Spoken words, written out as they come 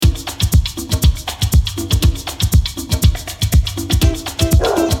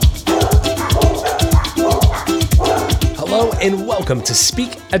and welcome to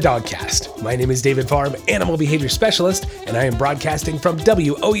Speak a Dogcast. My name is David Farb, Animal Behavior Specialist, and I am broadcasting from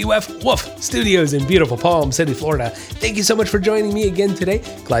WOUF Woof Studios in beautiful Palm City, Florida. Thank you so much for joining me again today.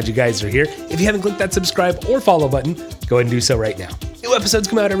 Glad you guys are here. If you haven't clicked that subscribe or follow button, go ahead and do so right now. New episodes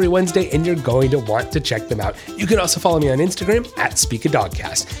come out every Wednesday, and you're going to want to check them out. You can also follow me on Instagram at Speak a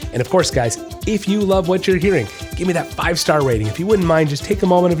Dogcast. And of course, guys, if you love what you're hearing, give me that 5-star rating. If you wouldn't mind, just take a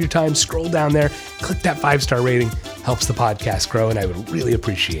moment of your time, scroll down there, click that 5-star rating. Helps the podcast grow, and I would really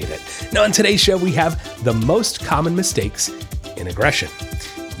appreciate it. Now, on today's show, we have the most common mistakes in aggression.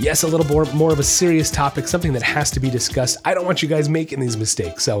 Yes, a little more of a serious topic, something that has to be discussed. I don't want you guys making these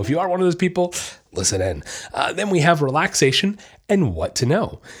mistakes. So if you are one of those people, listen in. Then we have relaxation and what to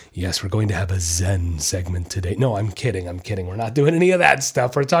know. Yes, we're going to have a Zen segment today. No, I'm kidding. We're not doing any of that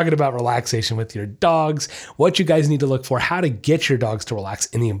stuff. We're talking about relaxation with your dogs, what you guys need to look for, how to get your dogs to relax,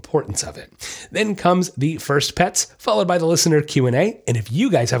 and the importance of it. Then comes the first pets, followed by the listener Q&A. And if you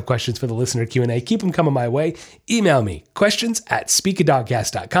guys have questions for the listener Q&A, keep them coming my way. Email me,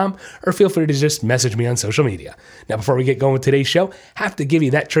 questions@speakadogcast.com, or feel free to just message me on social media. Now, before we get going with today's show, I have to give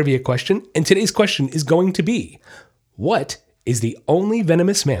you that trivia question. And today's question is going to be, what is the only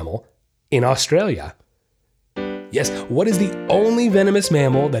venomous mammal in Australia? Yes, what is the only venomous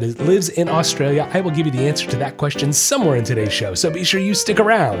mammal that lives in Australia? I will give you the answer to that question somewhere in today's show, so be sure you stick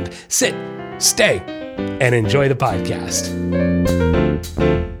around, sit, stay, and enjoy the podcast.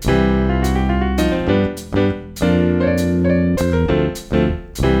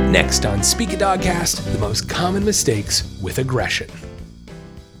 Next on Speak a Dogcast, the most common mistakes with aggression.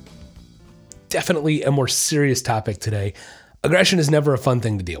 Definitely a more serious topic today. Aggression is never a fun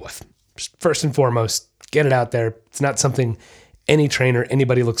thing to deal with. First and foremost, get it out there. It's not something any trainer,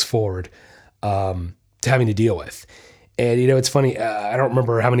 anybody looks forward to having to deal with. And, it's funny, I don't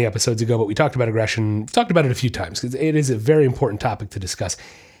remember how many episodes ago, but we talked about aggression. We've talked about it a few times because it is a very important topic to discuss.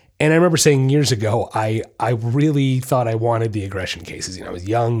 And I remember saying years ago, I really thought I wanted the aggression cases. I was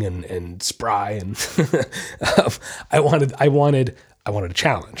young and spry, and I wanted a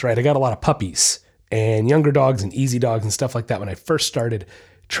challenge, right? I got a lot of puppies and younger dogs and easy dogs and stuff like that when I first started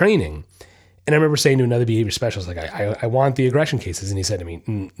training. And I remember saying to another behavior specialist, like, I want the aggression cases. And he said to me,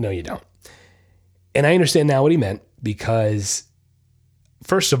 no, you don't. And I understand now what he meant, because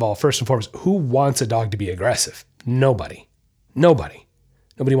first and foremost, who wants a dog to be aggressive? Nobody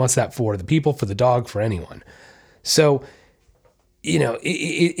wants that for the people, for the dog, for anyone. So,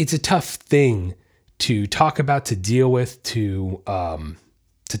 it's a tough thing to talk about, to deal with, to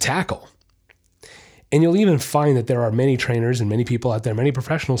tackle. And you'll even find that there are many trainers and many people out there, many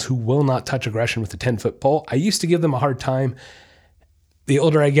professionals who will not touch aggression with a 10-foot pole. I used to give them a hard time. The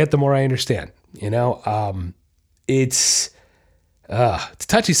older I get, the more I understand. It's a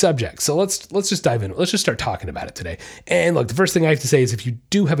touchy subject. So let's just dive in. Let's just start talking about it today. And look, the first thing I have to say is, if you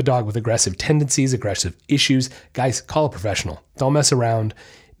do have a dog with aggressive tendencies, aggressive issues, guys, call a professional. Don't mess around.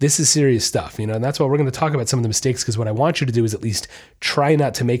 This is serious stuff, and that's why we're going to talk about some of the mistakes, because what I want you to do is at least try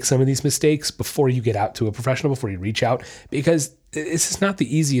not to make some of these mistakes before you get out to a professional, before you reach out, because this is not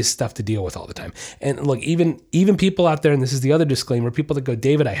the easiest stuff to deal with all the time. And look, even people out there, and this is the other disclaimer, people that go,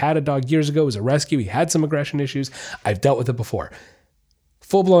 David, I had a dog years ago, it was a rescue, he had some aggression issues, I've dealt with it before.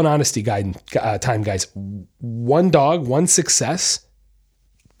 Full-blown honesty time, guys. One dog, one success,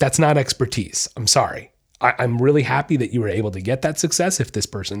 that's not expertise. I'm sorry. I'm really happy that you were able to get that success if this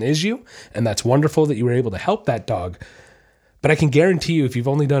person is you, and that's wonderful that you were able to help that dog. But I can guarantee you, if you've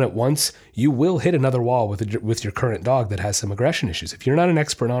only done it once, you will hit another wall with your current dog that has some aggression issues. If you're not an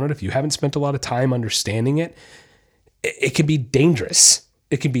expert on it, if you haven't spent a lot of time understanding it, it can be dangerous.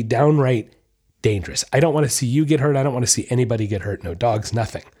 It can be downright dangerous. I don't want to see you get hurt. I don't want to see anybody get hurt. No dogs,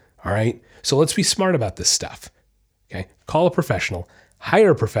 nothing. All right? So let's be smart about this stuff. Okay? Call a professional.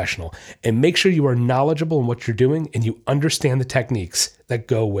 Hire a professional, and make sure you are knowledgeable in what you're doing and you understand the techniques that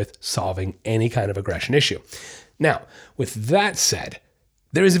go with solving any kind of aggression issue. Now, with that said,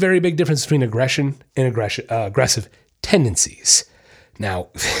 there is a very big difference between aggression and aggressive tendencies. Now,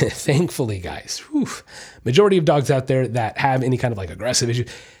 thankfully, guys, majority of dogs out there that have any kind of aggressive issue,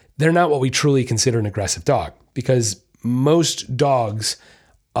 they're not what we truly consider an aggressive dog, because most dogs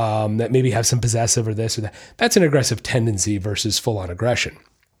that maybe have some possessive or this or that, that's an aggressive tendency versus full-on aggression.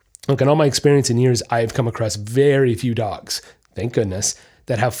 Look, in all my experience in years, I've come across very few dogs, thank goodness,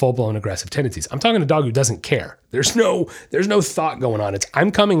 that have full-blown aggressive tendencies. I'm talking a dog who doesn't care. There's no thought going on. It's,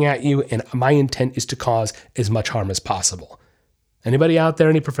 I'm coming at you, and my intent is to cause as much harm as possible. Anybody out there,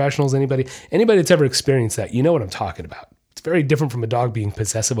 any professionals, anybody that's ever experienced that, you know what I'm talking about. It's very different from a dog being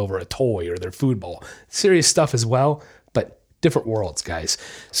possessive over a toy or their food bowl. Serious stuff as well, but different worlds, guys.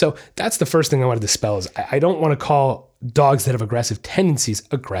 So that's the first thing I want to dispel is I don't want to call dogs that have aggressive tendencies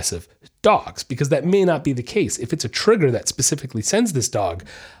aggressive dogs, because that may not be the case. If it's a trigger that specifically sends this dog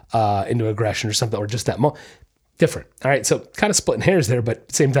into aggression or something, or just that different. All right. So kind of splitting hairs there, but at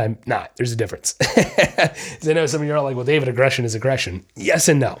the same time, not. There's a difference. I know some of you are like, well, David, aggression is aggression. Yes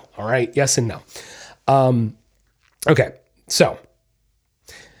and no. All right. Yes and no. Okay. So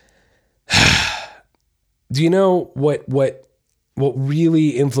do you know what really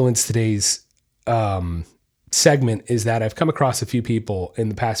influenced today's segment is that I've come across a few people in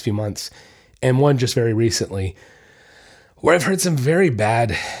the past few months, and one just very recently, where I've heard some very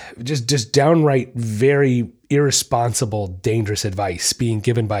bad, just downright very irresponsible, dangerous advice being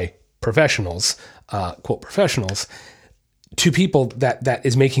given by professionals, quote professionals, to people that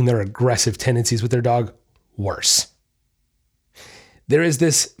is making their aggressive tendencies with their dog worse. There is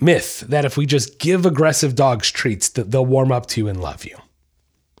this myth that if we just give aggressive dogs treats, that they'll warm up to you and love you.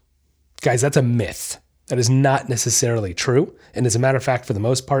 Guys, that's a myth. That is not necessarily true. And as a matter of fact, for the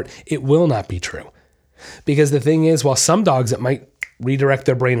most part, it will not be true. Because the thing is, while some dogs, it might redirect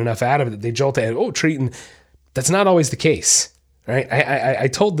their brain enough out of it that they jolt at, treating, that's not always the case. Right? I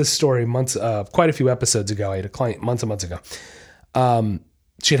told this story quite a few episodes ago. I had a client months and months ago.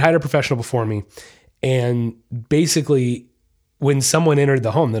 She had hired a professional before me. And basically, when someone entered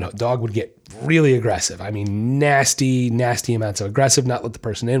the home, the dog would get really aggressive. I mean, nasty amounts of aggressive, not let the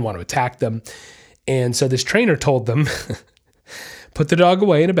person in, want to attack them. And so this trainer told them, put the dog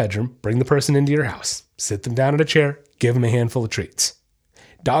away in a bedroom, bring the person into your house, sit them down in a chair, give them a handful of treats.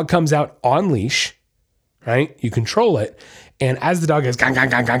 Dog comes out on leash, right? You control it. And as the dog goes gang, gang,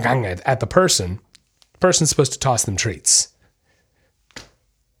 gang, gang, gang at the person's supposed to toss them treats.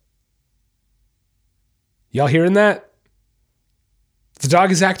 Y'all hearing that? The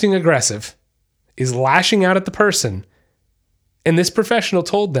dog is acting aggressive, is lashing out at the person, and this professional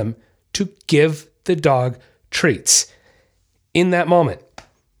told them to give the dog treats in that moment.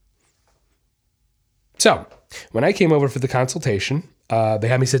 So when I came over for the consultation, they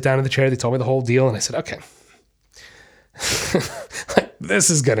had me sit down in the chair. They told me the whole deal, and I said, okay,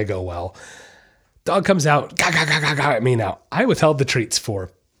 this is going to go well. Dog comes out, gah, gah, gah, gah, gah, at me now. I withheld the treats for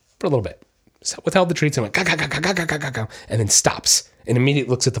a little bit. So withheld the treats and went, gah, gah, gah, gah, gah, gah, gah, gah, and then stops and immediately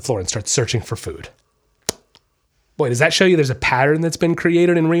looks at the floor and starts searching for food. Boy, does that show you there's a pattern that's been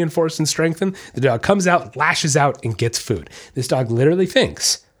created and reinforced and strengthened? The dog comes out, lashes out, and gets food. This dog literally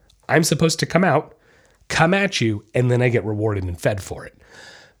thinks, I'm supposed to come out, come at you, and then I get rewarded and fed for it.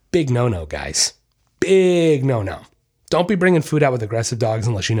 Big no-no, guys. Big no-no. Don't be bringing food out with aggressive dogs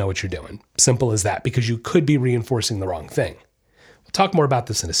unless you know what you're doing. Simple as that, because you could be reinforcing the wrong thing. We'll talk more about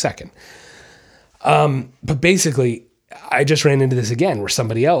this in a second. But basically, I just ran into this again where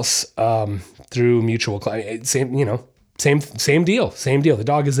somebody else, through mutual client, same deal. The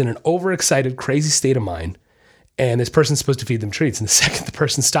dog is in an overexcited, crazy state of mind, and this person's supposed to feed them treats. And the second the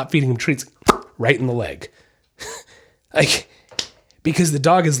person stopped feeding them treats, right in the leg. Because the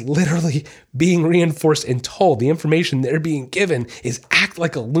dog is literally being reinforced and told the information they're being given is act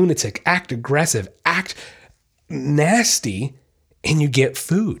like a lunatic, act aggressive, act nasty, and you get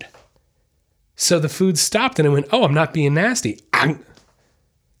food. So the food stopped and I went, oh, I'm not being nasty. I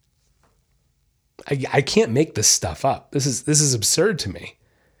can't make this stuff up. This is absurd to me.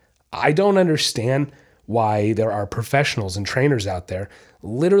 I don't understand why there are professionals and trainers out there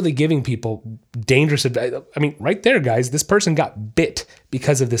literally giving people dangerous advice. I mean, right there, guys, this person got bit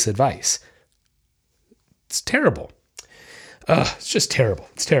because of this advice. It's terrible. It's just terrible.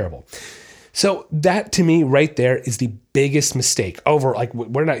 It's terrible. So that to me right there is the biggest mistake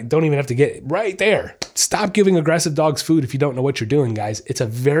don't even have to get it right there. Stop giving aggressive dogs food if you don't know what you're doing, guys. It's a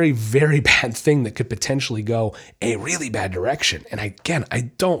very, very bad thing that could potentially go a really bad direction. And again,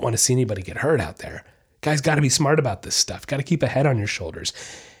 I don't want to see anybody get hurt out there. Guys got to be smart about this stuff. Got to keep a head on your shoulders.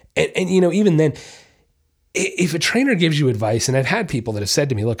 And even then, if a trainer gives you advice, and I've had people that have said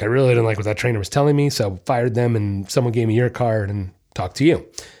to me, look, I really didn't like what that trainer was telling me, so fired them and someone gave me your card and talked to you.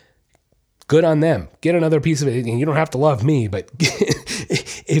 Good on them. Get another piece of it. You don't have to love me, but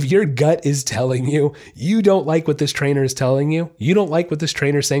if your gut is telling you, you don't like what this trainer is telling you, you don't like what this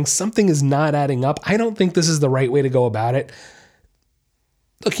trainer is saying, something is not adding up. I don't think this is the right way to go about it.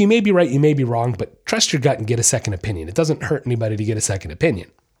 Look, you may be right, you may be wrong, but trust your gut and get a second opinion. It doesn't hurt anybody to get a second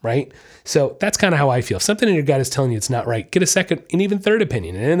opinion, right? So that's kind of how I feel. If something in your gut is telling you it's not right, get a second and even third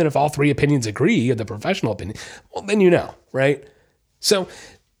opinion. And then if all three opinions agree, the professional opinion, well, then you know, right? So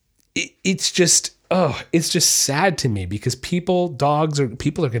it's just sad to me because people are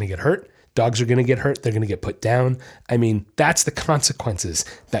going to get hurt. Dogs are going to get hurt. They're going to get put down. I mean, that's the consequences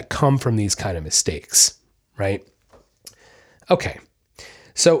that come from these kind of mistakes, right? Okay.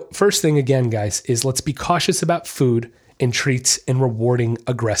 So first thing again, guys, is let's be cautious about food and treats and rewarding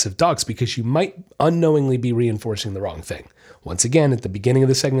aggressive dogs because you might unknowingly be reinforcing the wrong thing. Once again, at the beginning of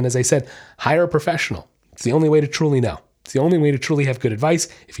the segment, as I said, hire a professional. It's the only way to truly know. It's the only way to truly have good advice.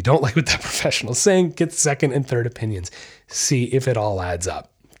 If you don't like what that professional's saying, get second and third opinions. See if it all adds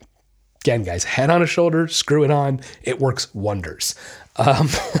up. Again, guys, head on a shoulder, screw it on. It works wonders. I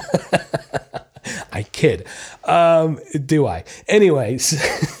kid. Do I? Anyways,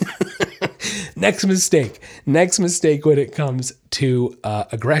 next mistake when it comes to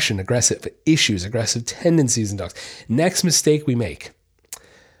aggression, aggressive issues, aggressive tendencies in dogs. Next mistake we make.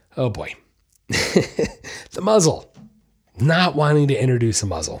 Oh boy. The muzzle. Not wanting to introduce a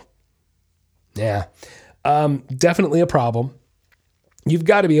muzzle. Yeah. Definitely a problem. You've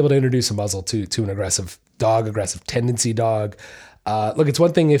got to be able to introduce a muzzle to an aggressive dog, aggressive tendency dog. Look, it's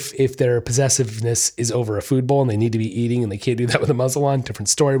one thing if their possessiveness is over a food bowl and they need to be eating and they can't do that with a muzzle on. Different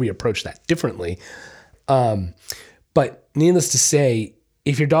story. We approach that differently. But needless to say,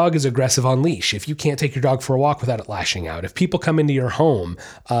 if your dog is aggressive on leash, if you can't take your dog for a walk without it lashing out, if people come into your home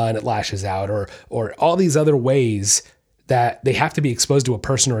and it lashes out, or all these other ways that they have to be exposed to a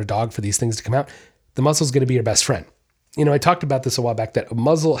person or a dog for these things to come out, the muzzle is going to be your best friend. You know, I talked about this a while back that a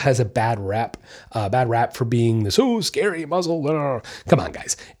muzzle has a bad rap for being this, scary muzzle. Come on,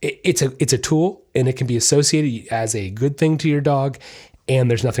 guys. It's a tool and it can be associated as a good thing to your dog,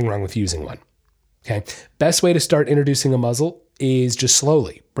 and there's nothing wrong with using one. Okay. Best way to start introducing a muzzle is just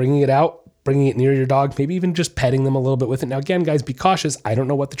slowly bringing it out, bringing it near your dog, maybe even just petting them a little bit with it. Now, again, guys, be cautious. I don't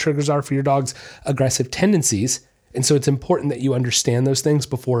know what the triggers are for your dog's aggressive tendencies. And so it's important that you understand those things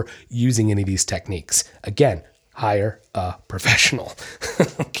before using any of these techniques. Again, hire a professional.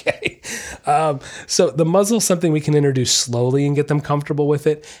 Okay. So the muzzle is something we can introduce slowly and get them comfortable with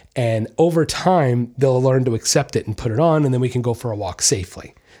it. And over time, they'll learn to accept it and put it on, and then we can go for a walk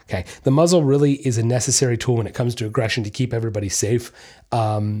safely. Okay. The muzzle really is a necessary tool when it comes to aggression to keep everybody safe.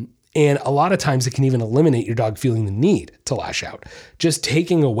 And a lot of times it can even eliminate your dog feeling the need to lash out. Just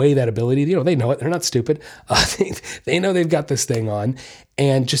taking away that ability, they know it. They're not stupid. They know they've got this thing on.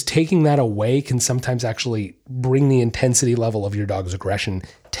 And just taking that away can sometimes actually bring the intensity level of your dog's aggression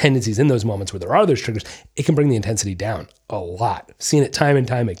tendencies in those moments where there are those triggers. It can bring the intensity down a lot. I've seen it time and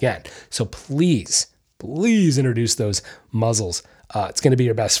time again. So please introduce those muzzles. It's going to be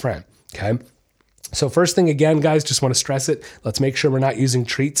your best friend. Okay. So first thing again, guys, just want to stress it. Let's make sure we're not using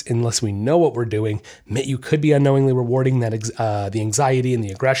treats unless we know what we're doing. You could be unknowingly rewarding that the anxiety and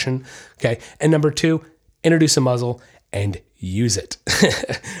the aggression. Okay. And number two, introduce a muzzle and use it.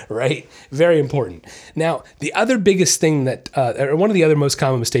 Right? Very important. Now, the other biggest thing or one of the other most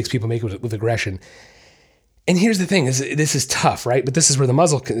common mistakes people make with aggression, and here's the thing, this is tough, right? But this is where the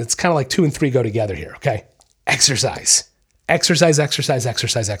muzzle, it's kind of like 2 and 3 go together here. Okay. Exercise. Exercise.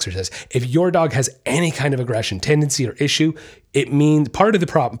 If your dog has any kind of aggression, tendency, or issue, it means part of the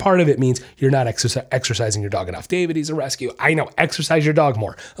problem. Part of it means you're not exercising your dog enough. David, he's a rescue. I know. Exercise your dog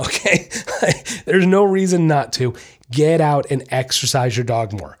more. Okay. There's no reason not to. Get out and exercise your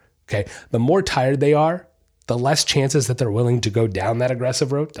dog more. Okay. The more tired they are, the less chances that they're willing to go down that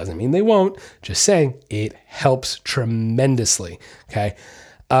aggressive road. Doesn't mean they won't. Just saying it helps tremendously. Okay.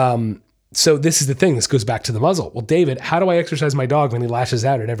 So this is the thing. This goes back to the muzzle. Well, David, how do I exercise my dog when he lashes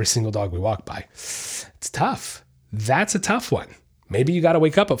out at every single dog we walk by? It's tough. That's a tough one. Maybe you got to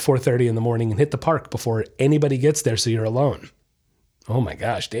wake up at 4:30 in the morning and hit the park before anybody gets there so you're alone. Oh my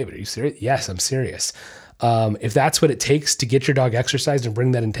gosh, David, are you serious? Yes, I'm serious. If that's what it takes to get your dog exercised and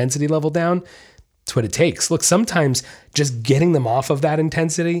bring that intensity level down, it's what it takes. Look, sometimes just getting them off of that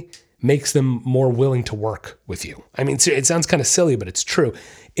intensity makes them more willing to work with you. I mean, it sounds kind of silly, but it's true.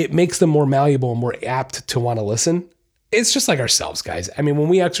 It makes them more malleable and more apt to want to listen. It's just like ourselves, guys. I mean, when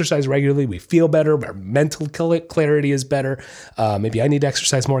we exercise regularly, we feel better. Our mental clarity is better. Maybe I need to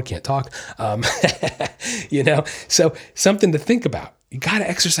exercise more. Can't talk. So something to think about. You got to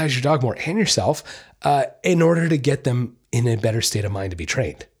exercise your dog more and yourself in order to get them in a better state of mind to be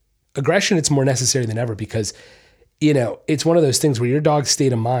trained. Aggression, it's more necessary than ever because, it's one of those things where your dog's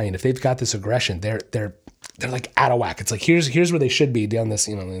state of mind, if they've got this aggression, they're like out of whack. It's like, here's where they should be down this,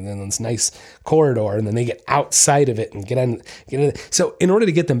 this nice corridor. And then they get outside of it and get in. So in order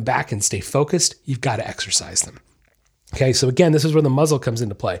to get them back and stay focused, you've got to exercise them. Okay. So again, this is where the muzzle comes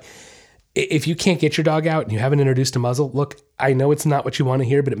into play. If you can't get your dog out and you haven't introduced a muzzle, look, I know it's not what you want to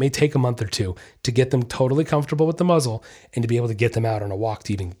hear, but it may take a month or two to get them totally comfortable with the muzzle and to be able to get them out on a walk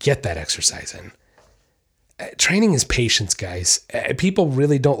to even get that exercise in. Training is patience, guys. People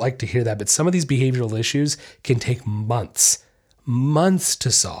really don't like to hear that, but some of these behavioral issues can take months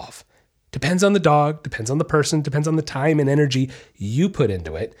to solve. Depends on the dog, depends on the person, depends on the time and energy you put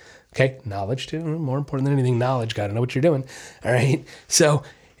into it. Okay, knowledge too, more important than anything, knowledge, got to know what you're doing. All right, so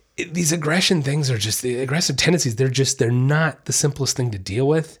these aggression things are just, the aggressive tendencies, they're not the simplest thing to deal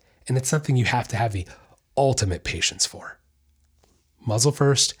with, and it's something you have to have the ultimate patience for. Muzzle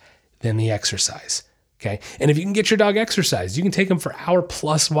first, then the exercise. Okay. And if you can get your dog exercise, you can take them for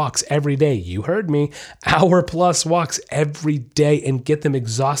hour-plus walks every day. You heard me, hour-plus walks every day, and get them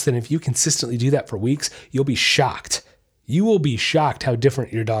exhausted. And if you consistently do that for weeks, you'll be shocked. You will be shocked how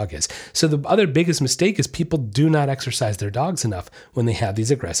different your dog is. So the other biggest mistake is people do not exercise their dogs enough when they have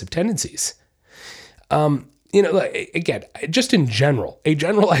these aggressive tendencies. Again, just in general, a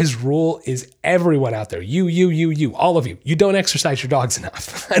generalized rule is everyone out there, you, all of you don't exercise your dogs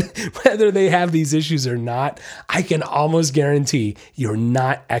enough. Whether they have these issues or not, I can almost guarantee you're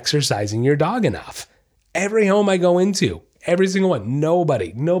not exercising your dog enough. Every home I go into, every single one,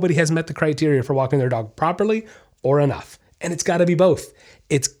 nobody has met the criteria for walking their dog properly or enough. And it's got to be both.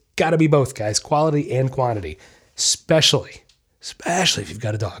 It's got to be both, guys, quality and quantity, especially if you've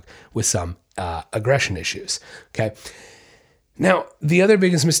got a dog with some aggression issues. Okay. Now, the other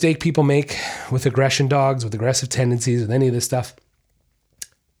biggest mistake people make with aggression dogs, with aggressive tendencies, with any of this stuff,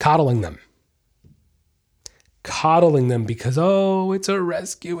 coddling them. Coddling them because, it's a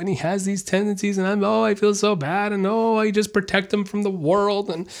rescue and he has these tendencies and I feel so bad and I just protect him from the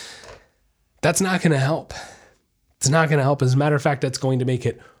world. And that's not going to help. It's not going to help. As a matter of fact, that's going to make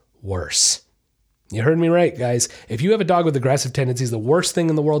it worse. You heard me right, guys. If you have a dog with aggressive tendencies, the worst thing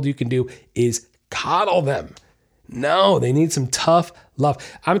in the world you can do is coddle them. No, they need some tough love.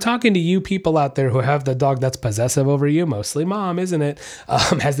 I'm talking to you people out there who have the dog that's possessive over you, mostly mom, isn't it?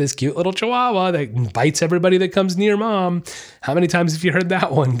 Has this cute little chihuahua that bites everybody that comes near mom. How many times have you heard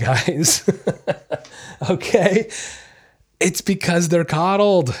that one, guys? Okay. It's because they're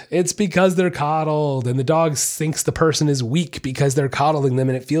coddled. And the dog thinks the person is weak because they're coddling them.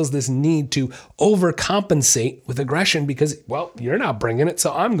 And it feels this need to overcompensate with aggression because, you're not bringing it,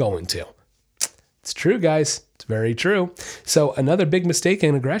 so I'm going to. It's true, guys. It's very true. So another big mistake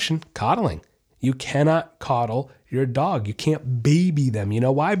in aggression, coddling. You cannot coddle your dog. You can't baby them. You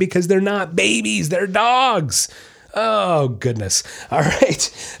know why? Because they're not babies. They're dogs. Oh, goodness. All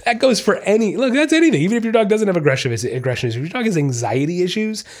right. That goes for that's anything. Even if your dog doesn't have aggression issues, if your dog has anxiety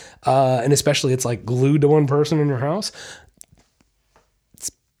issues, and especially it's like glued to one person in your house,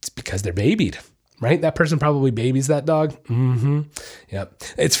 it's because they're babied, right? That person probably babies that dog. Mm-hmm. Yep.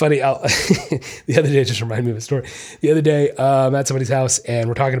 It's funny. The other day, it just reminded me of a story. The other day, I'm at somebody's house and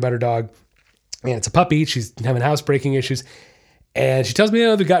we're talking about her dog, and it's a puppy. She's having housebreaking issues, and she tells me,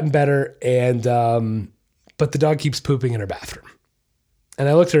 they've gotten better, but the dog keeps pooping in her bathroom. And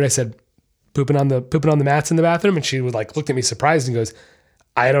I looked at her and I said, pooping on the mats in the bathroom? And she would looked at me surprised and goes,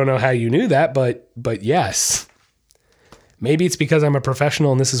 I don't know how you knew that, but yes. Maybe it's because I'm a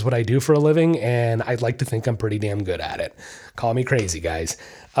professional and this is what I do for a living, and I'd like to think I'm pretty damn good at it. Call me crazy, guys.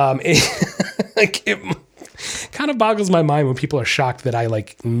 It kind of boggles my mind when people are shocked that I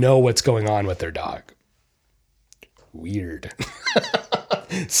know what's going on with their dog. Weird.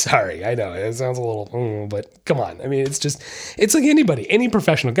 Sorry, I know it sounds a little, but come on. I mean, it's like anybody, any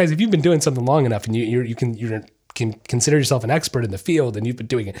professional. Guys, if you've been doing something long enough and you can consider yourself an expert in the field and you've been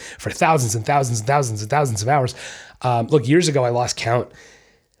doing it for thousands and thousands and thousands and thousands of hours. Look, years ago, I lost count.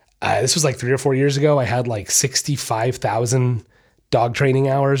 This was 3 or 4 years ago. I had 65,000 dog training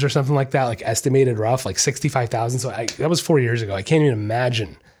hours or something like that, estimated rough, 65,000. So that was 4 years ago. I can't even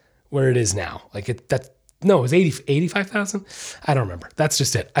imagine where it is now. No, it was 85,000. I don't remember. That's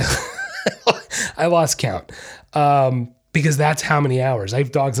just it. I lost count because that's how many hours. I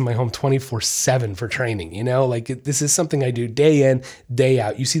have dogs in my home 24/7 for training. This is something I do day in, day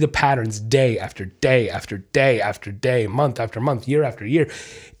out. You see the patterns day after day after day after day, month after month, year after year.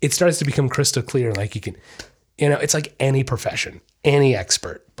 It starts to become crystal clear. You can, it's like any profession, any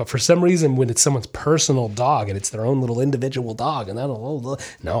expert. But for some reason, when it's someone's personal dog and it's their own little individual dog, and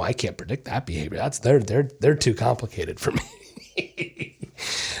no, I can't predict that behavior. They're too complicated for me.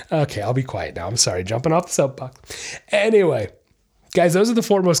 Okay, I'll be quiet now. I'm sorry, jumping off the soapbox. Anyway, guys, those are the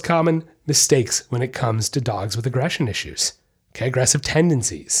 4 most common mistakes when it comes to dogs with aggression issues. Okay, aggressive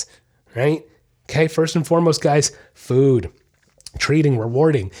tendencies, right? Okay, first and foremost, guys, food. Treating,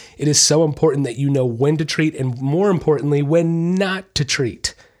 rewarding. It is so important that you know when to treat and, more importantly, when not to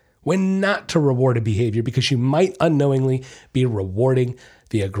treat, when not to reward a behavior, because you might unknowingly be rewarding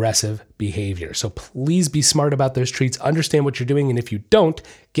the aggressive behavior. So please be smart about those treats, understand what you're doing, and if you don't,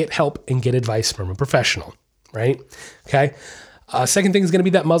 get help and get advice from a professional, right? Okay. Second thing is going to be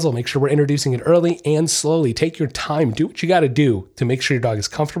that muzzle. Make sure we're introducing it early and slowly. Take your time. Do what you got to do to make sure your dog is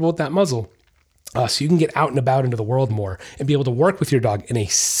comfortable with that muzzle, so you can get out and about into the world more and be able to work with your dog in a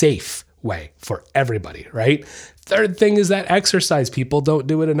safe way for everybody, right? Third thing is that exercise. People don't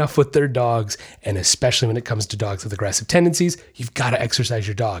do it enough with their dogs, and especially when it comes to dogs with aggressive tendencies, you've got to exercise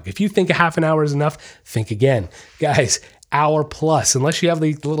your dog. If you think a half an hour is enough, think again. Guys, hour plus, unless you have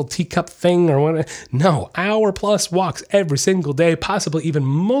the little teacup thing or whatever. No, hour plus walks every single day, possibly even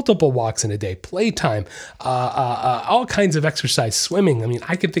multiple walks in a day, playtime, all kinds of exercise, swimming. I mean,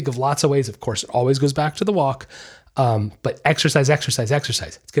 I can think of lots of ways. Of course, it always goes back to the walk. But exercise. It's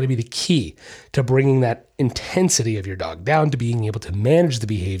going to be the key to bringing that intensity of your dog down, to being able to manage the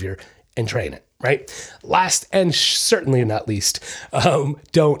behavior and train it, right? Last and certainly not least,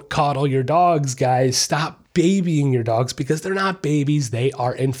 don't coddle your dogs, guys. Stop babying your dogs, because they're not babies. They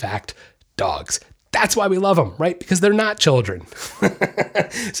are, in fact, dogs. That's why we love them, right? Because they're not children.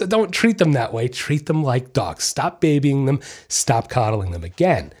 So don't treat them that way. Treat them like dogs. Stop babying them. Stop coddling them.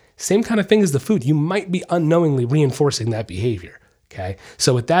 Again, same kind of thing as the food. You might be unknowingly reinforcing that behavior, okay?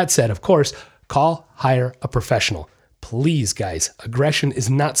 So with that said, of course, hire a professional. Please, guys, aggression is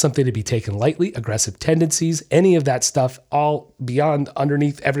not something to be taken lightly. Aggressive tendencies, any of that stuff, all beyond,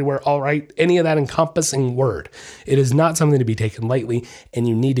 underneath, everywhere, all right, any of that encompassing word. It is not something to be taken lightly, and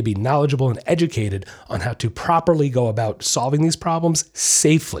you need to be knowledgeable and educated on how to properly go about solving these problems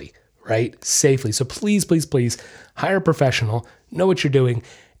safely, right? Safely. So please, please, please hire a professional, know what you're doing,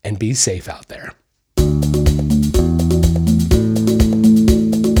 and be safe out there.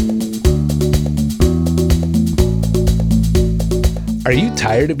 Are you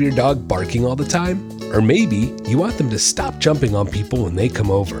tired of your dog barking all the time? Or maybe you want them to stop jumping on people when they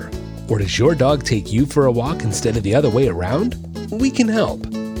come over? Or does your dog take you for a walk instead of the other way around? We can help.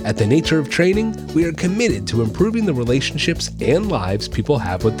 At The Nature of Training, we are committed to improving the relationships and lives people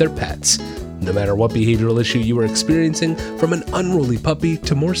have with their pets. No matter what behavioral issue you are experiencing, from an unruly puppy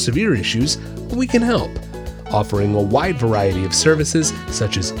to more severe issues, we can help. Offering a wide variety of services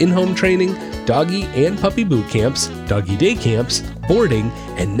such as in-home training, doggy and puppy boot camps, doggy day camps, boarding,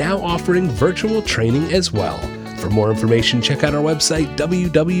 and now offering virtual training as well. For more information, check out our website,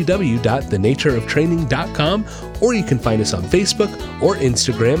 www.thenatureoftraining.com, or you can find us on Facebook or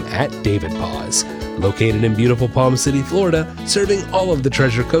Instagram at David Paws. Located in beautiful Palm City, Florida, serving all of the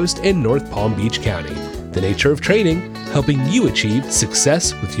Treasure Coast and North Palm Beach County. The Nature of Training, helping you achieve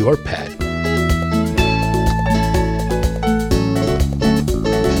success with your pet.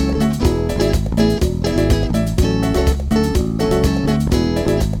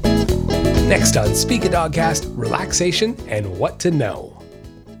 Next on Speak a Dogcast, relaxation and what to know.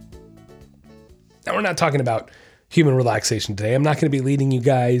 Now, we're not talking about human relaxation today. I'm not going to be leading you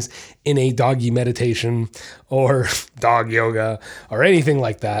guys in a doggy meditation or dog yoga or anything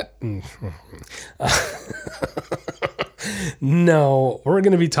like that. No, we're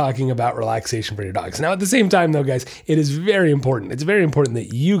going to be talking about relaxation for your dogs. Now, at the same time, though, guys, it is very important. It's very important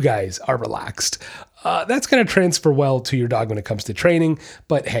that you guys are relaxed. That's going to transfer well to your dog when it comes to training.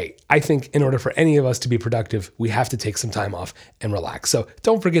 But hey, I think in order for any of us to be productive, we have to take some time off and relax. So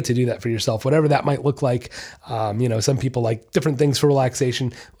don't forget to do that for yourself, whatever that might look like. Some people like different things for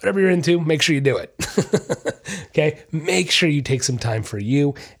relaxation. Whatever you're into, make sure you do it. Okay? Make sure you take some time for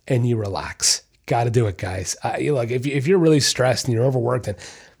you and you relax. Got to do it, guys. Look, if you're really stressed and you're overworked, and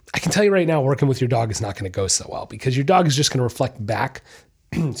I can tell you right now, working with your dog is not going to go so well, because your dog is just going to reflect back,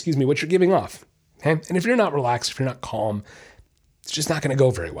 what you're giving off. Okay? And if you're not relaxed, if you're not calm, it's just not going to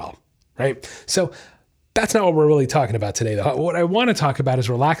go very well, right? So that's not what we're really talking about today, though. What I want to talk about is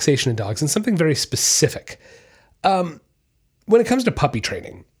relaxation in dogs and something very specific. When it comes to puppy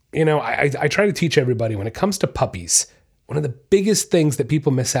training, I try to teach everybody, when it comes to puppies, one of the biggest things that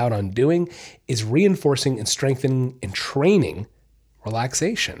people miss out on doing is reinforcing and strengthening and training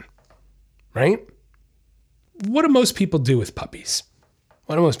relaxation, right? What do most people do with puppies?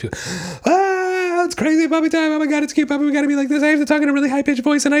 What do most people... It's crazy puppy time. Oh my God, it's cute puppy. We got to be like this. I have to talk in a really high pitched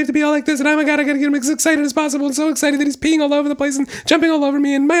voice and I have to be all like this. And oh my God, I got to get him as excited as possible. And so excited that he's peeing all over the place and jumping all over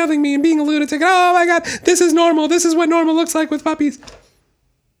me and mouthing me and being a lunatic. Oh my God, this is normal. This is what normal looks like with puppies.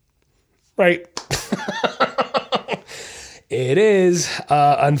 Right. It is.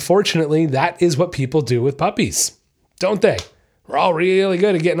 Unfortunately, that is what people do with puppies, don't they? We're all really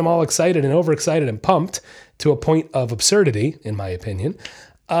good at getting them all excited and overexcited and pumped to a point of absurdity, in my opinion.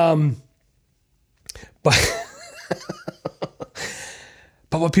 But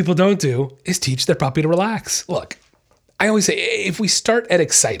what people don't do is teach their puppy to relax. Look, I always say, if we start at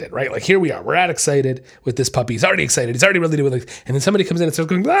excited, right? Like here we are, we're at excited with this puppy. He's already excited. He's already ready to do it. And then somebody comes in and starts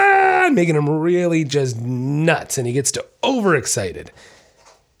going, making him really just nuts. And he gets to overexcited.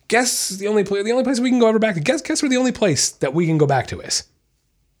 Guess the only place we can go ever back to, guess where the only place that we can go back to is?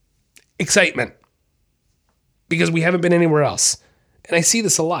 Excitement. Because we haven't been anywhere else. And I see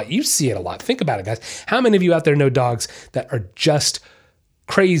this a lot. You see it a lot. Think about it, guys. How many of you out there know dogs that are just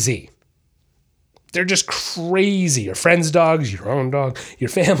crazy? They're just crazy. Your friend's dogs, your own dog, your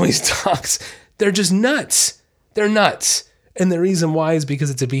family's dogs. They're just nuts. They're nuts. And the reason why is because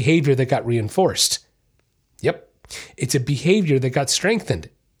it's a behavior that got reinforced. Yep. It's a behavior that got strengthened.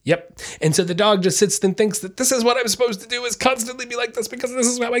 Yep. And so the dog just sits and thinks that this is what I'm supposed to do, is constantly be like this because this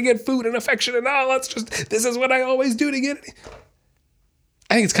is how I get food and affection and this is what I always do to get it.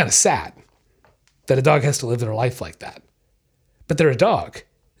 I think it's kind of sad that a dog has to live their life like that. But they're a dog.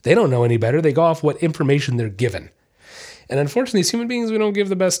 They don't know any better. They go off what information they're given. And unfortunately, as human beings, we don't give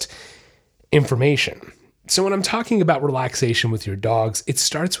the best information. So when I'm talking about relaxation with your dogs, it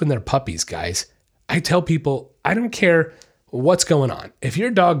starts when they're puppies, guys. I tell people, I don't care what's going on. If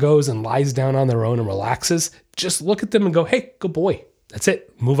your dog goes and lies down on their own and relaxes, just look at them and go, hey, good boy. That's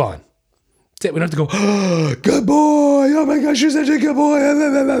it. Move on. That's it. We don't have to go, oh, good boy. Oh my gosh, you're such a good boy.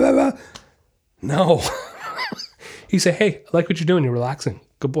 No. You say, hey, I like what you're doing. You're relaxing.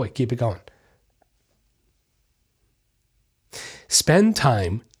 Good boy. Keep it going. Spend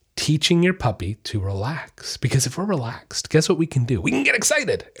time teaching your puppy to relax. Because if we're relaxed, guess what we can do? We can get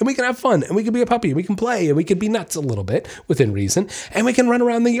excited and we can have fun and we can be a puppy and we can play and we can be nuts a little bit within reason and we can run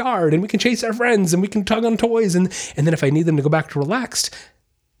around the yard and we can chase our friends and we can tug on toys. And then if I need them to go back to relaxed,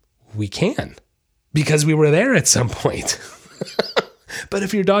 we can because we were there at some point. But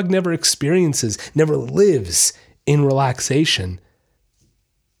if your dog never experiences, never lives in relaxation,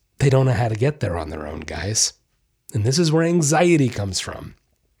 they don't know how to get there on their own, guys. And this is where anxiety comes from.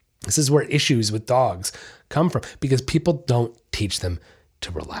 This is where issues with dogs come from because people don't teach them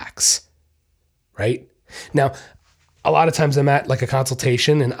to relax, right? Now, a lot of times I'm at like a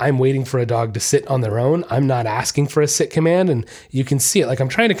consultation and I'm waiting for a dog to sit on their own. I'm not asking for a sit command and you can see it. Like I'm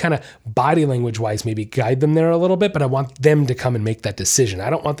trying to kind of body language wise maybe guide them there a little bit, but I want them to come and make that decision.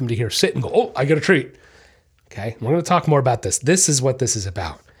 I don't want them to hear sit and go, oh, I got a treat. Okay, we're going to talk more about this. This is what this is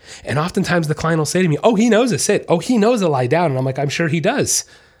about. And oftentimes the client will say to me, oh, he knows a sit. Oh, he knows a lie down. And I'm like, I'm sure he does.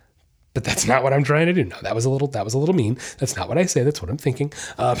 But that's not what I'm trying to do. No, that was a little mean. That's not what I say. That's what I'm thinking.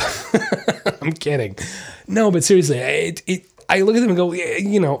 I'm kidding. No, but seriously, I look at them and go,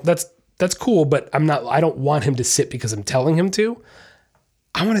 yeah, that's cool, but I don't want him to sit because I'm telling him to.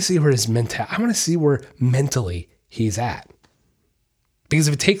 I want to see where I want to see where mentally he's at. Because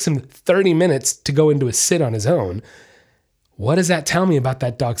if it takes him 30 minutes to go into a sit on his own, what does that tell me about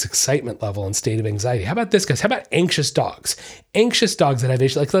that dog's excitement level and state of anxiety? How about this, guys? How about anxious dogs? Anxious dogs that have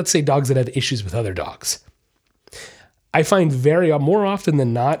issues, like let's say dogs that have issues with other dogs. I find more often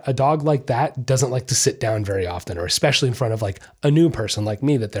than not, a dog like that doesn't like to sit down very often, or especially in front of like a new person like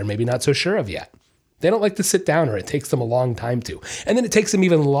me that they're maybe not so sure of yet. They don't like to sit down, or it takes them a long time to. And then it takes them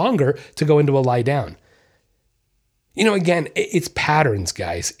even longer to go into a lie down. Again, it's patterns,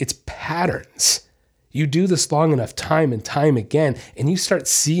 guys. It's patterns. You do this long enough time and time again, and you start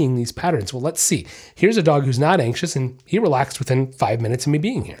seeing these patterns. Well, let's see. Here's a dog who's not anxious, and he relaxed within 5 minutes of me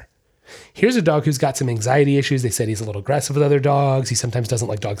being here. Here's a dog who's got some anxiety issues. They said he's a little aggressive with other dogs. He sometimes doesn't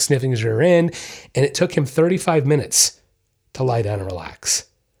like dogs sniffing his rear end, and it took him 35 minutes to lie down and relax.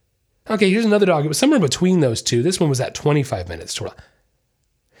 Okay, here's another dog. It was somewhere between those two. This one was at 25 minutes to relax.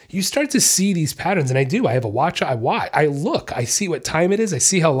 You start to see these patterns, and I do. I have a watch. I look. I see what time it is. I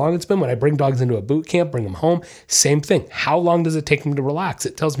see how long it's been. When I bring dogs into a boot camp, bring them home, same thing. How long does it take them to relax?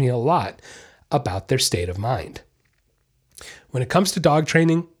 It tells me a lot about their state of mind. When it comes to dog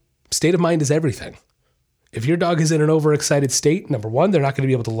training, state of mind is everything. If your dog is in an overexcited state, number one, they're not going to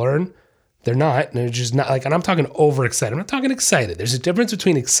be able to learn. They're not. And they're just not like, and I'm talking overexcited. I'm not talking excited. There's a difference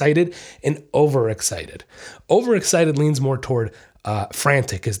between excited and overexcited. Overexcited leans more toward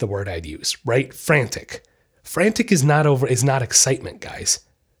frantic is the word I'd use, right? Frantic. Frantic is not excitement, guys.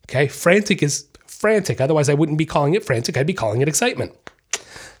 Okay. Frantic is frantic. Otherwise I wouldn't be calling it frantic. I'd be calling it excitement.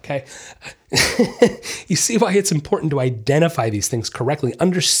 Okay. You see why it's important to identify these things correctly,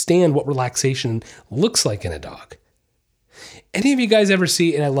 understand what relaxation looks like in a dog. Any of you guys ever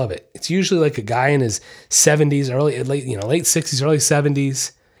see, and I love it, it's usually like a guy in his 70s, late 60s, early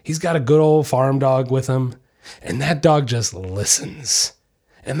 70s. He's got a good old farm dog with him. And that dog just listens.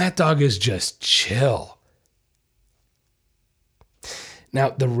 And that dog is just chill.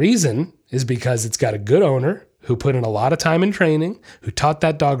 Now, the reason is because it's got a good owner who put in a lot of time in training, who taught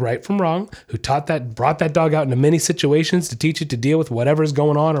that dog right from wrong, brought that dog out into many situations to teach it to deal with whatever's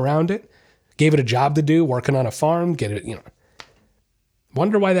going on around it, gave it a job to do, working on a farm,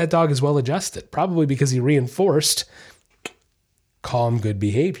 wonder why that dog is well adjusted. Probably because he reinforced calm, good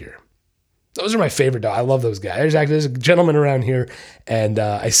behavior. Those are my favorite dogs. I love those guys. There's a gentleman around here, and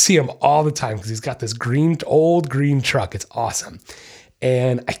I see him all the time because he's got this old green truck. It's awesome.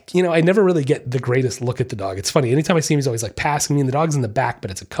 And I never really get the greatest look at the dog. It's funny. Anytime I see him, he's always like passing me, and the dog's in the back, but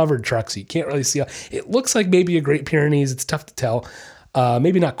it's a covered truck, so you can't really see. It looks like maybe a Great Pyrenees. It's tough to tell.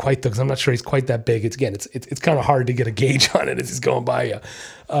 Maybe not quite though, because I'm not sure he's quite that big. It's kind of hard to get a gauge on it as he's going by you.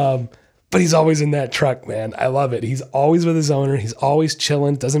 But he's always in that truck, man. I love it. He's always with his owner. He's always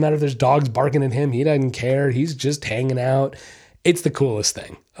chilling. Doesn't matter if there's dogs barking at him. He doesn't care. He's just hanging out. It's the coolest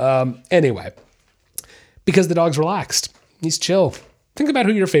thing. Anyway, because the dog's relaxed. He's chill. Think about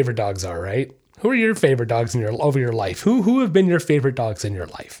who your favorite dogs are, right? Who are your favorite dogs over your life? Who have been your favorite dogs in your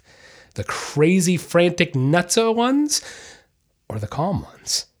life? The crazy, frantic, nutso ones or the calm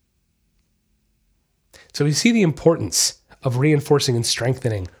ones? So we see the importance of reinforcing and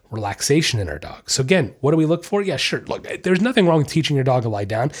strengthening relaxation in our dogs. So again, what do we look for? Yeah, sure. Look, there's nothing wrong with teaching your dog to lie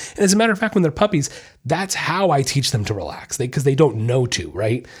down. And as a matter of fact, when they're puppies, that's how I teach them to relax. Because they don't know to,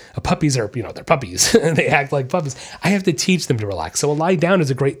 right? Puppies are, they're puppies. They act like puppies. I have to teach them to relax. So a lie down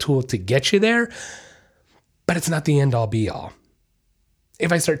is a great tool to get you there, but it's not the end all be all.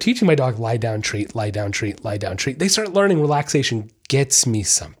 If I start teaching my dog lie down, treat, lie down, treat, lie down, treat, they start learning relaxation gets me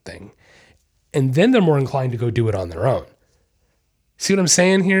something. And then they're more inclined to go do it on their own. See what I'm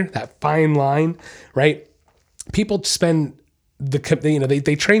saying here? That fine line, right? People spend they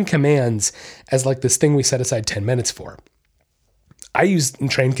train commands as like this thing we set aside 10 minutes for. I use and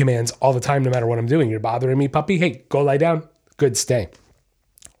train commands all the time, no matter what I'm doing. You're bothering me, puppy? Hey, go lie down. Good, stay.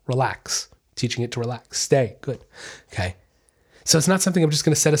 Relax. Teaching it to relax. Stay. Good. Okay. So it's not something I'm just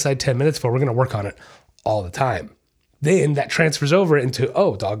going to set aside 10 minutes for. We're going to work on it all the time. Then that transfers over into,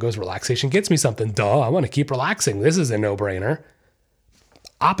 dog goes, relaxation gets me something. Duh, I want to keep relaxing. This is a no-brainer.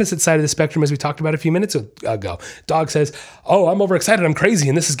 Opposite side of the spectrum, as we talked about a few minutes ago. Dog says, I'm overexcited, I'm crazy,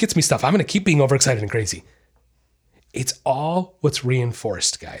 and this gets me stuff. I'm going to keep being overexcited and crazy. It's all what's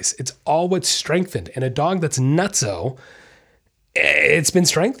reinforced, guys. It's all what's strengthened. And a dog that's nutso, it's been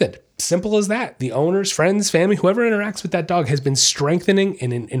strengthened. Simple as that. The owners, friends, family, whoever interacts with that dog has been strengthening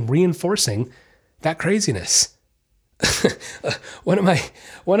and reinforcing that craziness. One of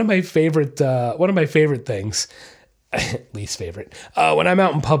my favorite things, least favorite, when I'm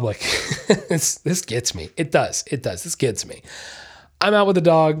out in public, this gets me. It does. This gets me. I'm out with a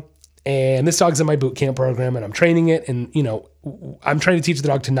dog, and this dog's in my boot camp program, and I'm training it, and I'm trying to teach the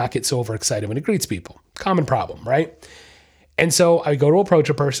dog to not get so overexcited when it greets people. Common problem, right? And so I go to approach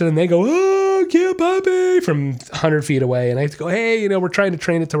a person, and they go, cute puppy, from 100 feet away. And I have to go, hey, we're trying to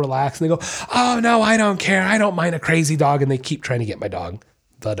train it to relax. And they go, oh, no, I don't care. I don't mind a crazy dog. And they keep trying to get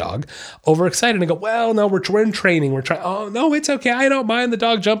the dog, overexcited. And I go, well, no, we're in training. We're trying, oh, no, it's okay. I don't mind the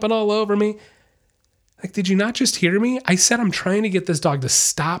dog jumping all over me. Like, did you not just hear me? I said I'm trying to get this dog to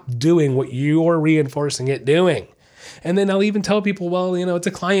stop doing what you're reinforcing it doing. And then I'll even tell people, well, it's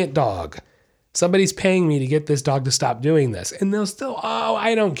a client dog. Somebody's paying me to get this dog to stop doing this. And they'll still,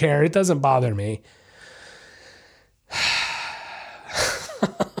 I don't care. It doesn't bother me.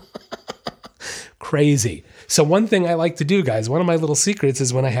 Crazy. So one thing I like to do, guys, one of my little secrets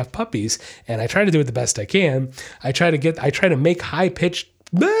is when I have puppies, and I try to do it the best I can, I try to make high-pitched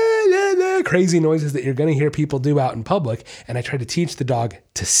crazy noises that you're going to hear people do out in public, and I try to teach the dog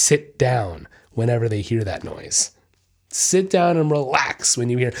to sit down whenever they hear that noise. Sit down and relax when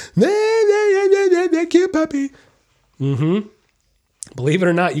you hear, cute puppy. Believe it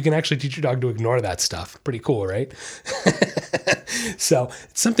or not, you can actually teach your dog to ignore that stuff. Pretty cool, right? So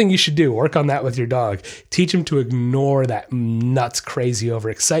it's something you should do. Work on that with your dog. Teach him to ignore that nuts, crazy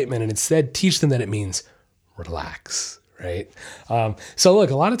overexcitement, and instead teach them that it means relax, right? So look,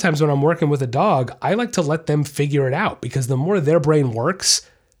 a lot of times when I'm working with a dog, I like to let them figure it out, because the more their brain works,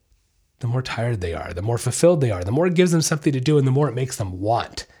 the more tired they are, the more fulfilled they are, the more it gives them something to do, and the more it makes them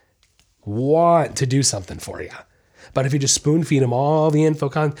want to do something for you. But if you just spoon feed them all the info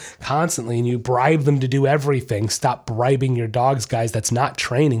constantly, and you bribe them to do everything, stop bribing your dogs, guys. That's not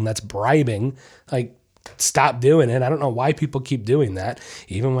training, that's bribing. Like, stop doing it. I don't know why people keep doing that.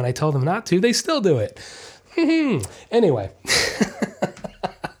 Even when I tell them not to, they still do it. Anyway.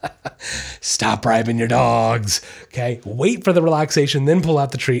 Stop bribing your dogs. Okay. Wait for the relaxation, then pull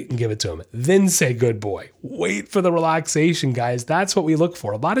out the treat and give it to them. Then say good boy. Wait for the relaxation, guys. That's what we look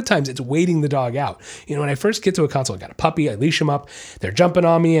for. A lot of times it's waiting the dog out. You know, when I first get to a console, I got a puppy, I leash them up. They're jumping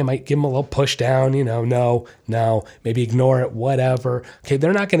on me. I might give them a little push down, no, maybe ignore it, whatever. Okay.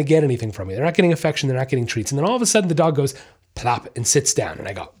 They're not going to get anything from me. They're not getting affection. They're not getting treats. And then all of a sudden the dog goes plop and sits down, and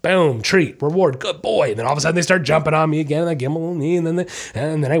I go, boom, treat, reward, good boy. And then all of a sudden they start jumping on me again, and I give them a little knee, and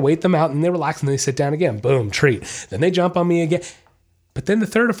then I wait them out, and they relax, and they sit down again, boom, treat. Then they jump on me again. But then the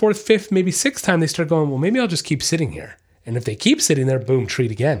third or fourth, fifth, maybe sixth time they start going, well, maybe I'll just keep sitting here. And if they keep sitting there, boom, treat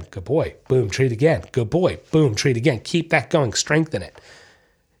again, good boy, boom, treat again, good boy, boom, treat again. Keep that going, strengthen it.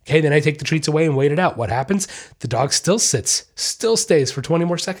 Okay, then I take the treats away and wait it out. What happens? The dog still sits, still stays for 20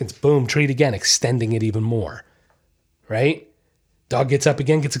 more seconds. Boom, treat again, extending it even more. Right? Dog gets up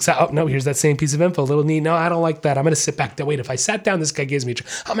again, gets excited. Oh, no, here's that same piece of info. Little knee. No, I don't like that. I'm going to sit back down. Wait, if I sat down, this guy gives me a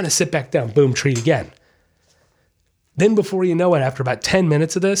treat. I'm going to sit back down. Boom, treat again. Then before you know it, after about 10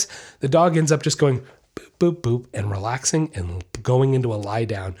 minutes of this, the dog ends up just going boop, boop, boop, and relaxing and going into a lie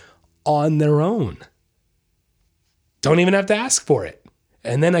down on their own. Don't even have to ask for it.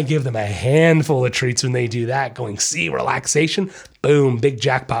 And then I give them a handful of treats when they do that, going, see, relaxation. Boom, big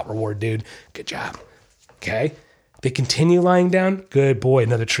jackpot reward, dude. Good job. Okay. They continue lying down. Good boy.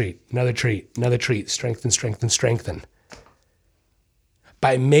 Another treat, another treat, another treat. Strengthen, strengthen, strengthen.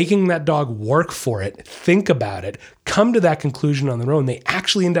 By making that dog work for it, think about it, come to that conclusion on their own, they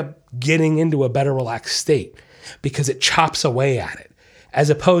actually end up getting into a better relaxed state because it chops away at it. As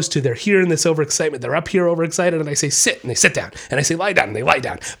opposed to they're here in this overexcitement, they're up here overexcited, and I say sit, and they sit down, and I say lie down, and they lie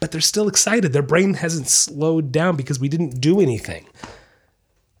down. But they're still excited. Their brain hasn't slowed down because we didn't do anything.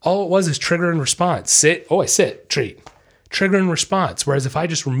 All it was is trigger and response. Sit. Oh, I sit. Treat. Trigger and response. Whereas if I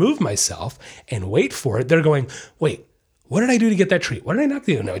just remove myself and wait for it, they're going, wait, what did I do to get that treat? What did I not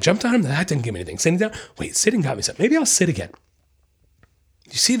do? No, I jumped on him. That didn't give me anything. Sitting down. Wait, sitting got me something. Maybe I'll sit again.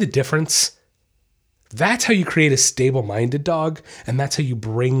 You see the difference? That's how you create a stable-minded dog, and that's how you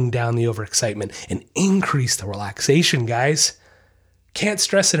bring down the overexcitement and increase the relaxation, guys. Can't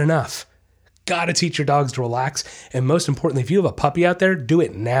stress it enough. Got to teach your dogs to relax. And most importantly, if you have a puppy out there, do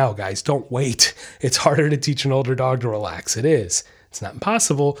it now, guys. Don't wait. It's harder to teach an older dog to relax. It is. It's not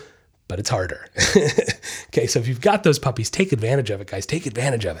impossible, but it's harder. Okay, so if you've got those puppies, take advantage of it, guys. Take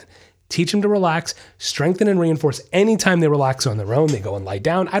advantage of it. Teach them to relax, strengthen and reinforce. Anytime they relax on their own, they go and lie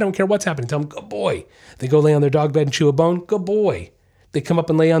down. I don't care what's happening. Tell them, good boy. They go lay on their dog bed and chew a bone. Good boy. They come up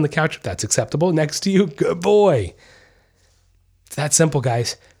and lay on the couch if that's acceptable next to you. Good boy. It's that simple,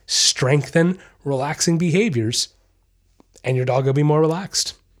 guys. Strengthen relaxing behaviors, and your dog will be more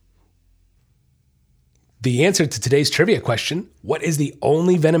relaxed. The answer to today's trivia question, what is the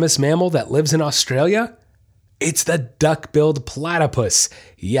only venomous mammal that lives in Australia? It's the duck-billed platypus.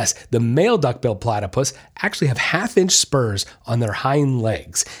 Yes, the male duck-billed platypus actually have half-inch spurs on their hind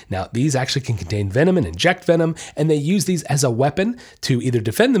legs. Now, these actually can contain venom and inject venom, and they use these as a weapon to either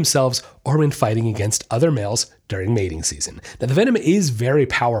defend themselves or when fighting against other males during mating season. Now, the venom is very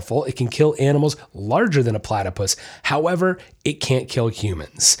powerful. It can kill animals larger than a platypus. However, it can't kill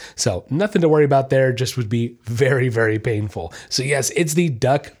humans. So nothing to worry about there, just would be very, very painful. So yes, it's the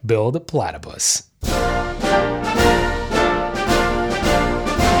duck-billed platypus.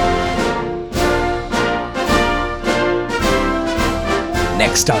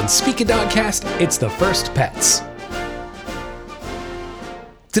 Next on Speak a Dogcast, it's the First Pets.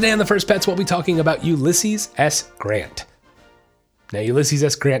 Today on the First Pets, we'll be talking about Ulysses S. Grant. Now, Ulysses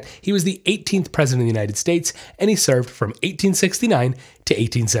S. Grant, he was the 18th president of the United States, and he served from 1869 to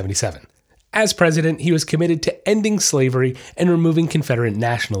 1877. As president, he was committed to ending slavery and removing Confederate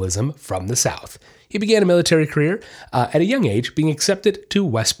nationalism from the South. He began a military career at a young age, being accepted to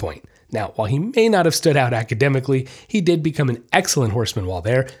West Point. Now, while he may not have stood out academically, he did become an excellent horseman while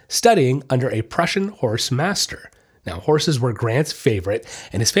there, studying under a Prussian horse master. Now, horses were Grant's favorite,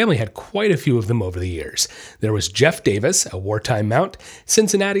 and his family had quite a few of them over the years. There was Jeff Davis, a wartime mount,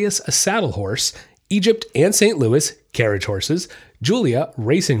 Cincinnatus, a saddle horse, Egypt and St. Louis, carriage horses, Julia,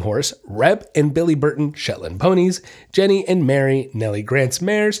 racing horse, Reb and Billy Burton, Shetland ponies, Jenny and Mary, Nellie Grant's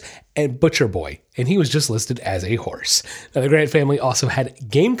mares, and Butcher Boy, and he was just listed as a horse. Now, the Grant family also had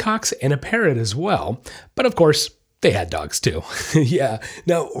gamecocks and a parrot as well, but of course, They had dogs too. Yeah.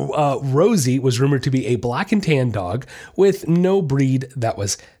 Now, Rosie was rumored to be a black and tan dog with no breed that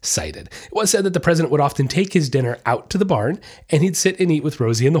was cited. It was said that the president would often take his dinner out to the barn and he'd sit and eat with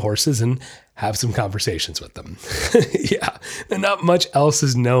Rosie and the horses and have some conversations with them. Yeah. And not much else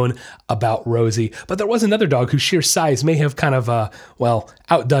is known about Rosie, but there was another dog whose sheer size may have kind of,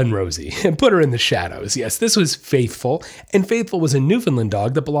 outdone Rosie and put her in the shadows. Yes, this was Faithful, and Faithful was a Newfoundland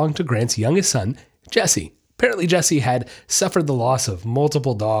dog that belonged to Grant's youngest son, Jesse. Apparently, Jesse had suffered the loss of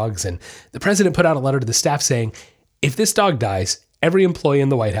multiple dogs, and the president put out a letter to the staff saying, if this dog dies, every employee in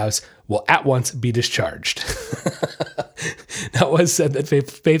the White House will at once be discharged. Now, it was said that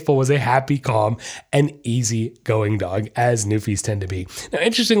Faithful was a happy, calm, and easygoing dog, as Newfies tend to be. Now,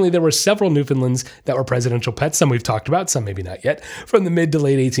 interestingly, there were several Newfoundlands that were presidential pets. Some we've talked about, some maybe not yet. From the mid to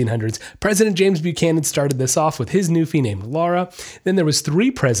late 1800s, President James Buchanan started this off with his Newfie named Laura. Then there was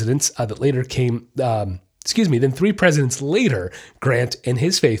three presidents that later came... Then 3 presidents later, Grant and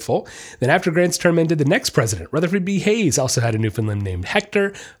his Faithful. Then after Grant's term ended, the next president, Rutherford B. Hayes, also had a Newfoundland named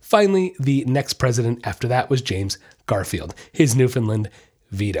Hector. Finally, the next president after that was James Garfield, his Newfoundland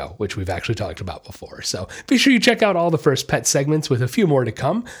Vito, which we've actually talked about before. So be sure you check out all the First Pet segments with a few more to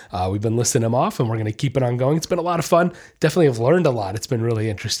come. We've been listing them off and we're going to keep it on going. It's been a lot of fun. Definitely have learned a lot. It's been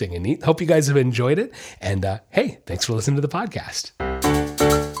really interesting and neat. Hope you guys have enjoyed it. And hey, thanks for listening to the podcast.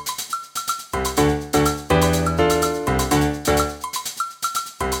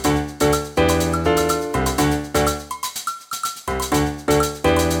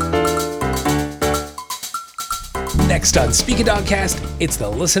 Next on Speak a Dogcast, it's the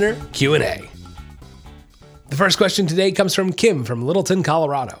listener Q&A. The first question today comes from Kim from Littleton,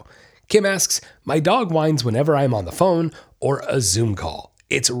 Colorado. Kim asks, my dog whines whenever I'm on the phone or a Zoom call.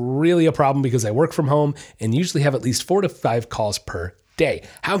 It's really a problem because I work from home and usually have at least 4 to 5 calls per day.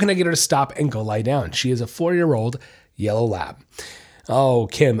 How can I get her to stop and go lie down? She is a 4-year-old yellow lab. Oh,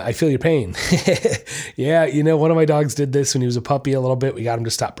 Kim, I feel your pain. Yeah, one of my dogs did this when he was a puppy a little bit. We got him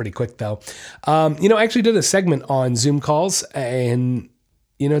to stop pretty quick, though. I actually did a segment on Zoom calls, and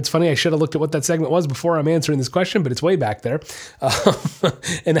it's funny, I should have looked at what that segment was before I'm answering this question, but it's way back there.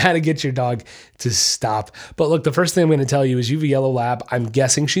 And how to get your dog to stop. But look, the first thing I'm going to tell you is you have a yellow lab. I'm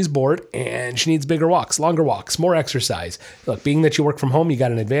guessing she's bored and she needs bigger walks, longer walks, more exercise. Look, being that you work from home, you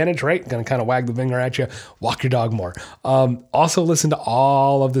got an advantage, right? Going to kind of wag the finger at you, walk your dog more. Also listen to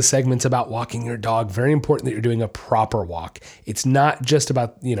all of the segments about walking your dog. Very important that you're doing a proper walk. It's not just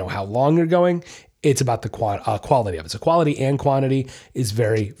about, how long you're going. It's about the quality of it. So quality and quantity is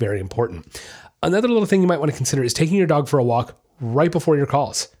very, very important. Another little thing you might want to consider is taking your dog for a walk right before your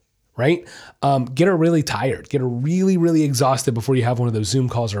calls, right? Get her really tired. Get her really, really exhausted before you have one of those Zoom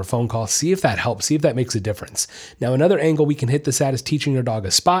calls or a phone call. See if that helps. See if that makes a difference. Now, another angle we can hit this at is teaching your dog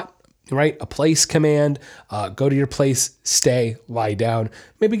a spot, right? A place command. Go to your place, stay, lie down.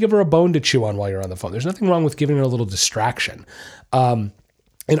 Maybe give her a bone to chew on while you're on the phone. There's nothing wrong with giving her a little distraction.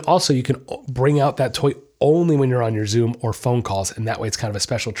 And also you can bring out that toy only when you're on your Zoom or phone calls. And that way it's kind of a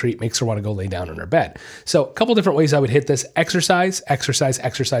special treat, makes her want to go lay down in her bed. So a couple different ways I would hit this: exercise, exercise,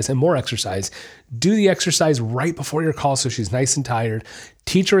 exercise, and more exercise. Do the exercise right before your call so she's nice and tired.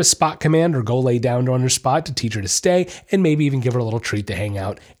 Teach her a spot command or go lay down on her spot to teach her to stay, and maybe even give her a little treat to hang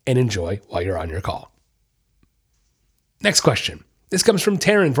out and enjoy while you're on your call. Next question. This comes from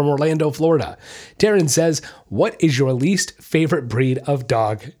Taryn from Orlando, Florida. Taryn says, what is your least favorite breed of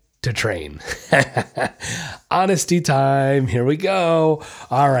dog to train? Honesty time. Here we go.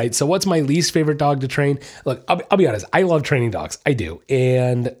 All right. So what's my least favorite dog to train? Look, I'll be honest. I love training dogs. I do.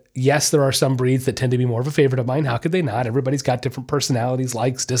 And yes, there are some breeds that tend to be more of a favorite of mine. How could they not? Everybody's got different personalities,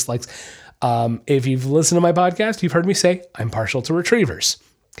 likes, dislikes. If you've listened to my podcast, you've heard me say I'm partial to retrievers.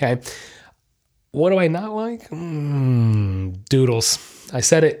 Okay. What do I not like? Doodles. I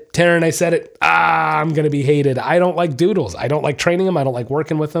said it. Taryn, I said it. I'm going to be hated. I don't like doodles. I don't like training them. I don't like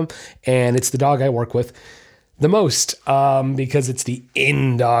working with them. And it's the dog I work with the most because it's the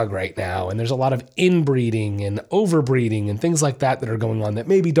in dog right now. And there's a lot of inbreeding and overbreeding and things like that are going on that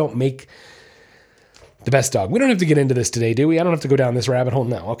maybe don't make the best dog. We don't have to get into this today, do we? I don't have to go down this rabbit hole.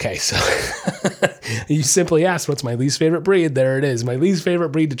 No. Okay. So you simply asked, what's my least favorite breed? There it is. My least favorite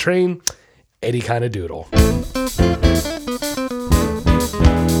breed to train. Any kind of doodle.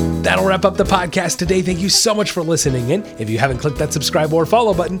 That'll wrap up the podcast today. Thank you so much for listening in. If you haven't clicked that subscribe or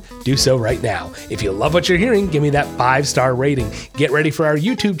follow button, do so right now. If you love what you're hearing, give me that 5-star rating. Get ready for our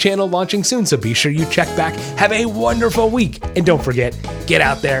YouTube channel launching soon, so be sure you check back. Have a wonderful week. And don't forget, get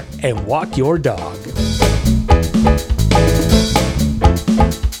out there and walk your dog.